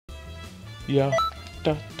Yeah.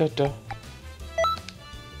 Da da da.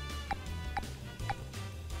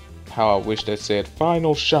 How I wish that said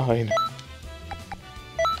final shine.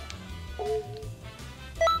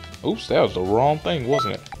 Oops, that was the wrong thing,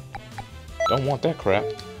 wasn't it? Don't want that crap.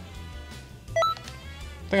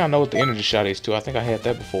 I think I know what the energy shot is too. I think I had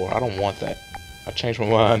that before. I don't want that. I changed my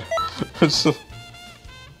mind.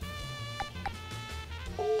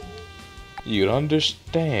 You'd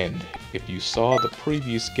understand if you saw the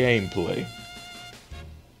previous gameplay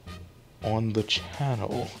on the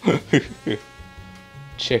channel.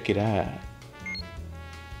 Check it out.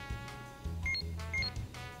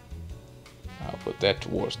 I'll put that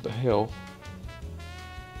towards the health,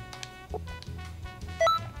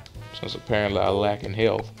 since apparently I lack in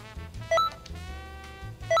health.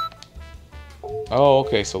 Oh,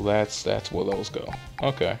 okay, so that's where those go.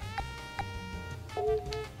 Okay.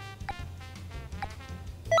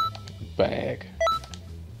 Bag.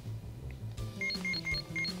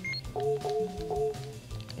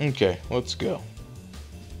 Okay, let's go.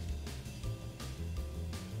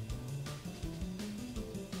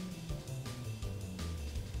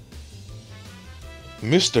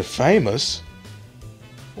 Mr. Famous?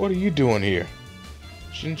 What are you doing here?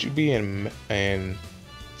 Shouldn't you be in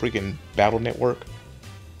freaking Battle Network?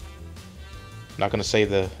 Not gonna say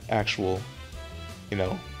the actual, you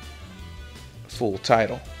know, full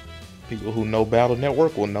title. People who know Battle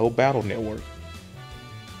Network will know Battle Network.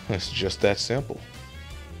 It's just that simple.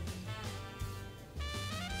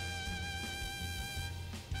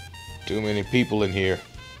 Too many people in here.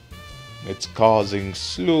 It's causing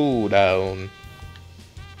slowdown.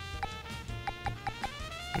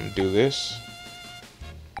 Do this.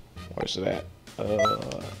 Where's that?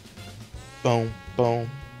 Boom, boom.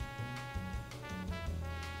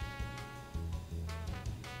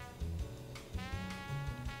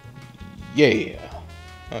 Yeah.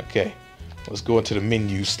 Okay. Let's go into the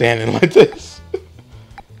menu standing like this.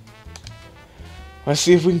 Let's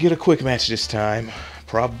see if we can get a quick match this time.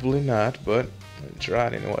 Probably not, but we'll try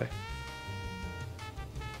it anyway.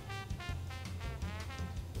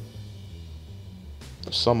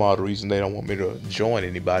 For some odd reason, they don't want me to join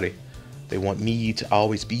anybody. They want me to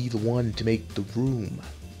always be the one to make the room.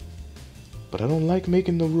 But I don't like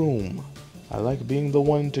making the room. I like being the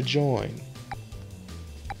one to join.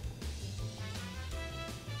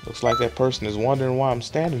 Looks like that person is wondering why I'm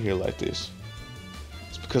standing here like this.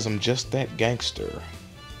 It's because I'm just that gangster.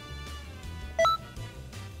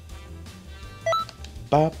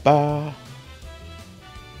 Ba ba.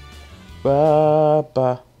 Ba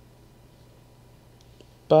ba.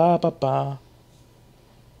 Ba ba ba.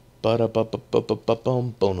 Ba da ba ba ba ba ba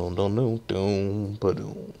bum bum dum dum dum dum ba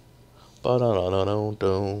dum. Ba da da da dum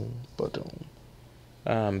dum ba dum.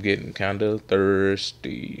 I'm getting kinda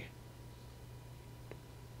thirsty.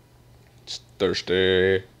 It's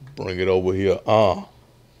thirsty. Bring it over here.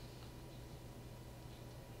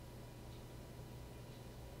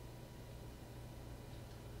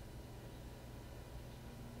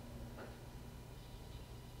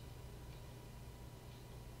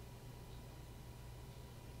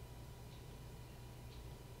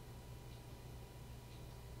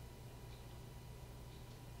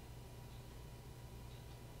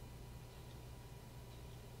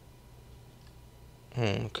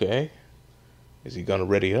 Okay. Is he gonna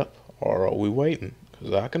ready up, or are we waiting?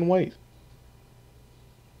 Because I can wait.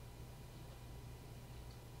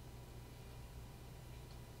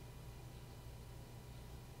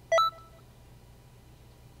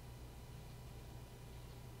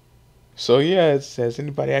 So yeah, has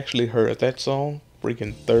anybody actually heard that song?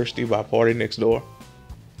 Freaking Thirsty by Party Next Door.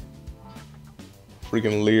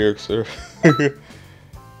 Freaking lyrics are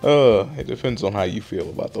it depends on how you feel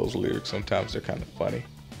about those lyrics. Sometimes they're kind of funny.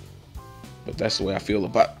 But that's the way I feel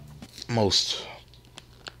about most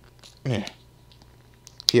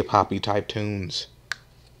hip-hoppy type tunes.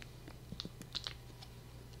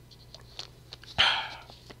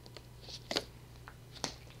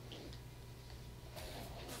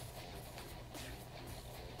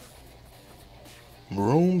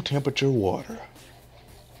 Room temperature water.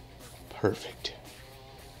 Perfect.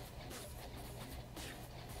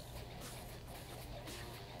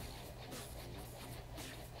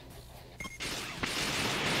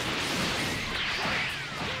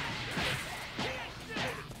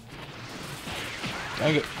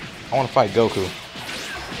 Dang it. I want to fight Goku.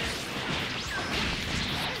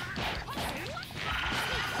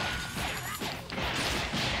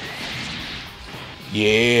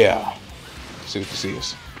 Yeah. See what this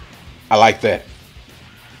is. I like that.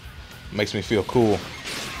 Makes me feel cool.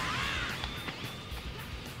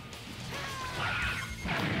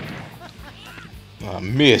 I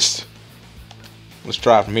missed. Let's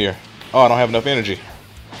try from here. Oh, I don't have enough energy.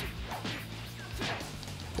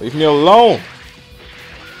 Leave me alone.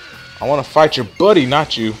 I want to fight your buddy,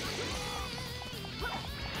 not you.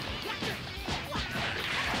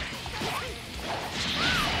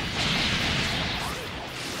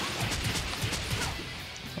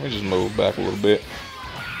 Let me just move back a little bit.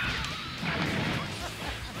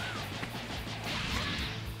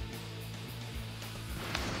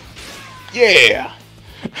 Yeah!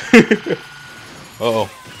 Uh-oh.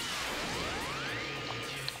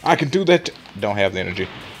 I can do that. Don't have the energy.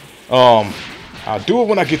 I'll do it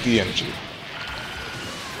when I get the energy.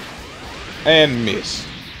 And miss.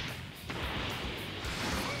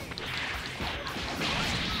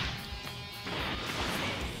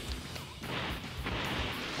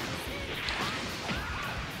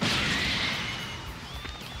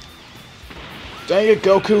 Dang it,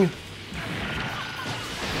 Goku.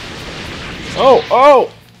 Oh,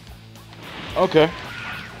 oh! Okay.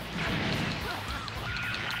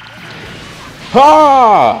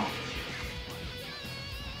 Ha!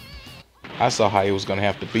 I saw how he was gonna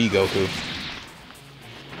have to be Goku.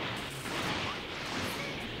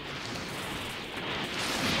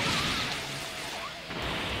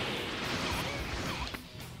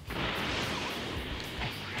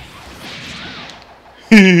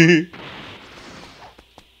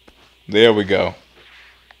 There we go.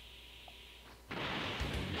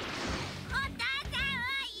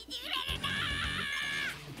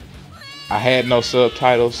 I had no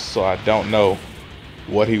subtitles, so I don't know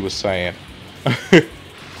what he was saying.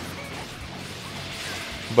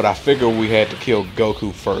 But I figured we had to kill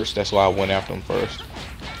Goku first. That's why I went after him first.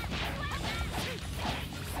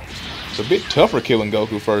 It's a bit tougher killing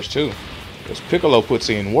Goku first, too. Because Piccolo puts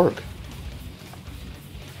in work.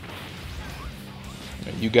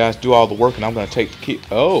 And you guys do all the work, and I'm going to take the key.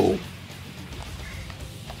 Oh.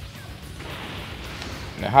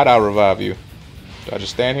 Now, how do I revive you? Do I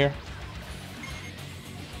just stand here?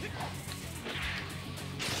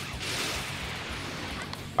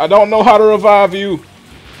 I don't know how to revive you.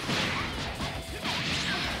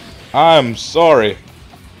 I'm sorry.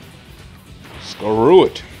 Screw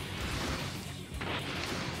it.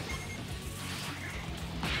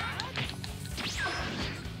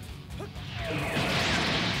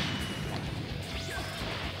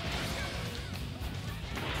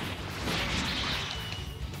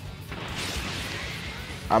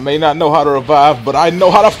 I may not know how to revive, but I know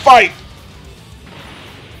how to fight.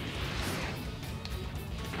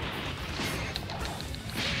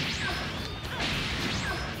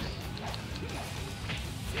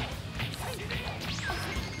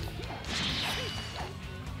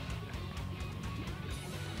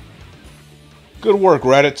 Good work,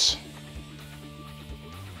 Raditz.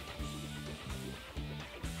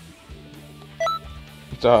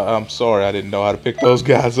 I'm sorry, I didn't know how to pick those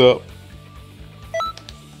guys up.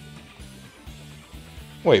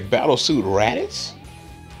 Wait, Battlesuit Raditz?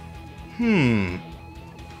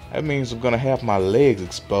 That means I'm gonna have my legs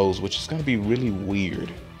exposed, which is gonna be really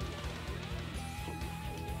weird.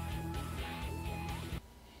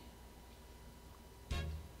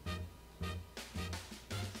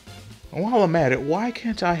 And while I'm at it, why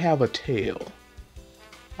can't I have a tail?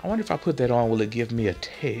 I wonder if I put that on, will it give me a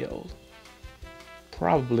tail?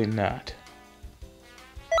 Probably not.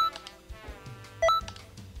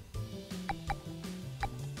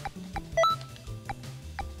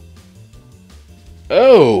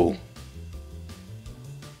 Oh!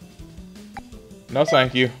 No,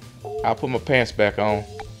 thank you. I'll put my pants back on.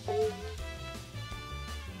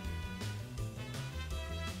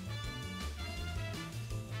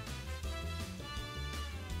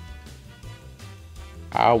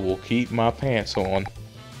 I will keep my pants on.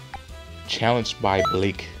 Challenged by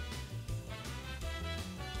Blake.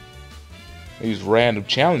 These random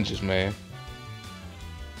challenges, man.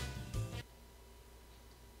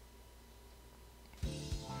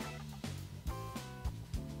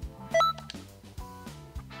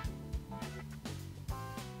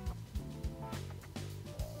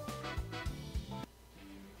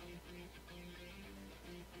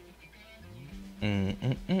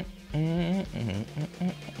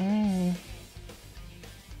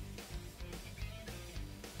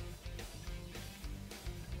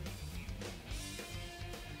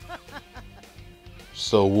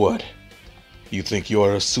 So what? You think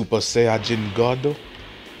you're a Super Saiyajin God?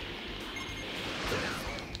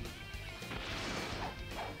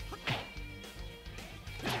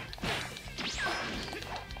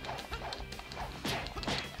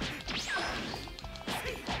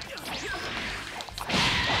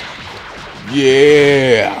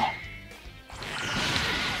 Yeah.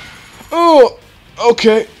 Oh,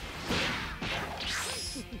 okay.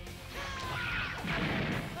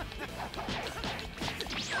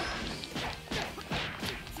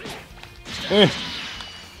 Eh.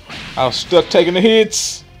 I was stuck taking the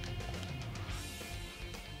hits.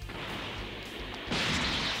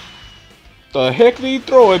 The heck did he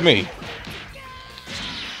throw at me?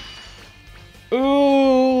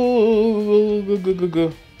 Ooh,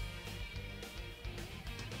 good.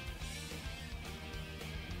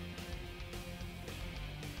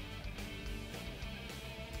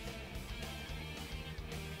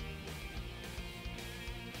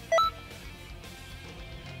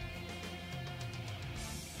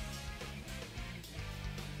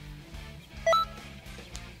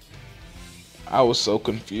 I was so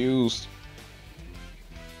confused.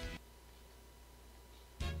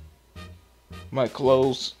 My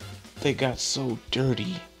clothes, they got so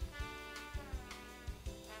dirty.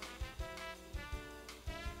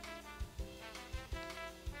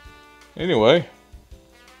 Anyway,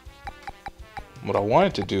 what I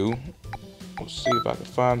wanted to do was see if I could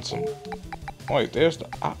find some. Wait, there's the.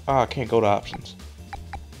 I can't go to options.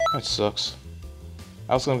 That sucks.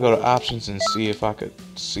 I was gonna go to options and see if I could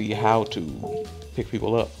see how to pick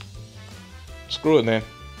people up. Screw it then.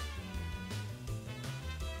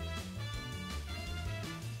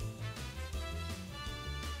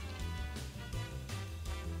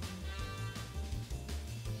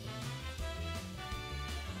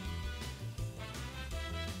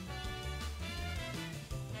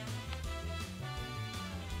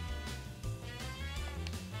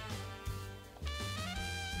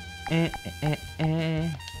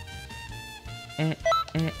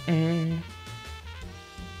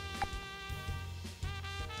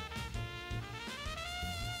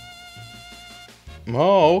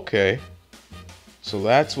 Oh, okay. So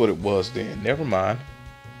that's what it was then. Never mind.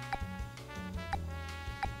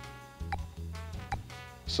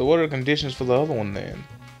 So what are the conditions for the other one then?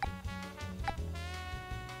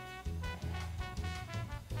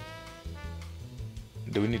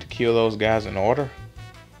 Do we need to kill those guys in order?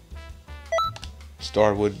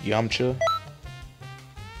 Start with Yamcha,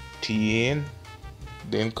 Tien,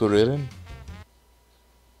 then Kuririn,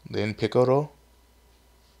 then Piccolo.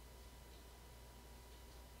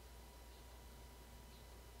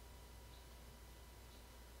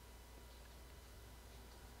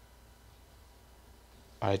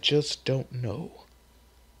 I just don't know.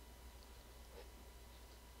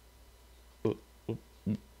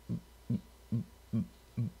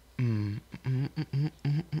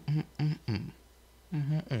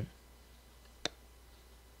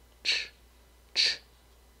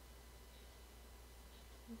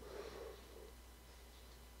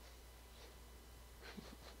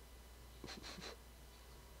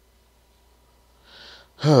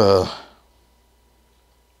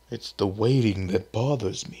 It's the waiting that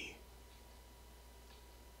bothers me.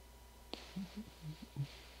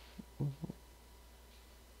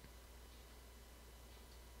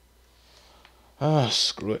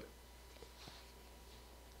 Screw it.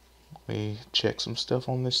 Let me check some stuff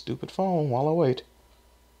on this stupid phone while I wait.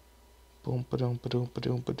 Boom ba doom ba doom ba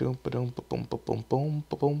doom ba doom ba doom ba boom ba boom boom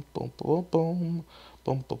ba boom boom ba boom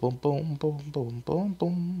boom ba boom boom boom boom boom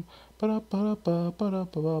boom ba da ba ba ba da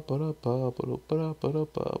ba ba da ba ba da ba da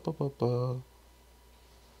ba ba ba ba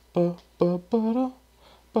ba ba ba da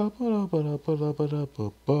ba ba da ba da ba da ba da ba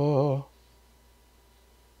ba.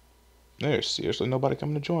 There's seriously nobody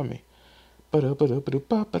coming to join me. Ba da ba da ba da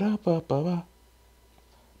ba ba da ba ba ba.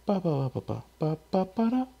 Ba ba ba ba ba ba ba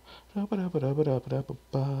da ba da ba da ba da ba da ba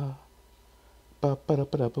ba. Ba ba da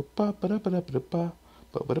ba da ba ba ba da ba da ba da ba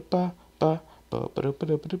ba ba da ba ba ba ba da ba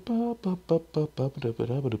da ba da ba ba ba ba ba ba da ba da ba da ba ba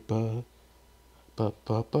ba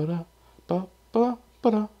ba da ba ba ba da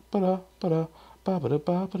ba da ba da ba ba da ba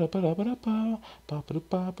ba da ba da ba da ba ba ba da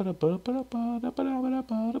ba ba da ba da ba da ba da ba da ba da ba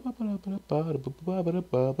da ba da ba da ba da ba da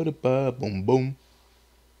ba da ba da ba boom boom.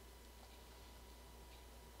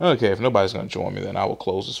 Okay, if nobody's gonna join me, then I will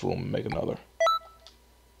close this room and make another.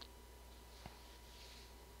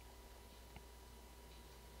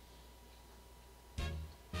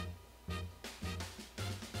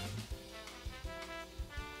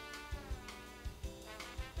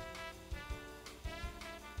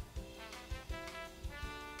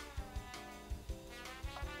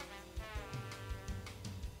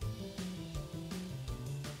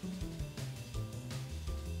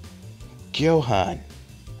 Gohan.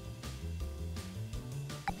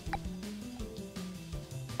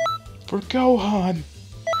 For Gohan.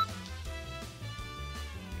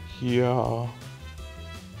 Yeah.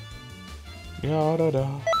 Yeah da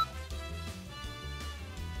da.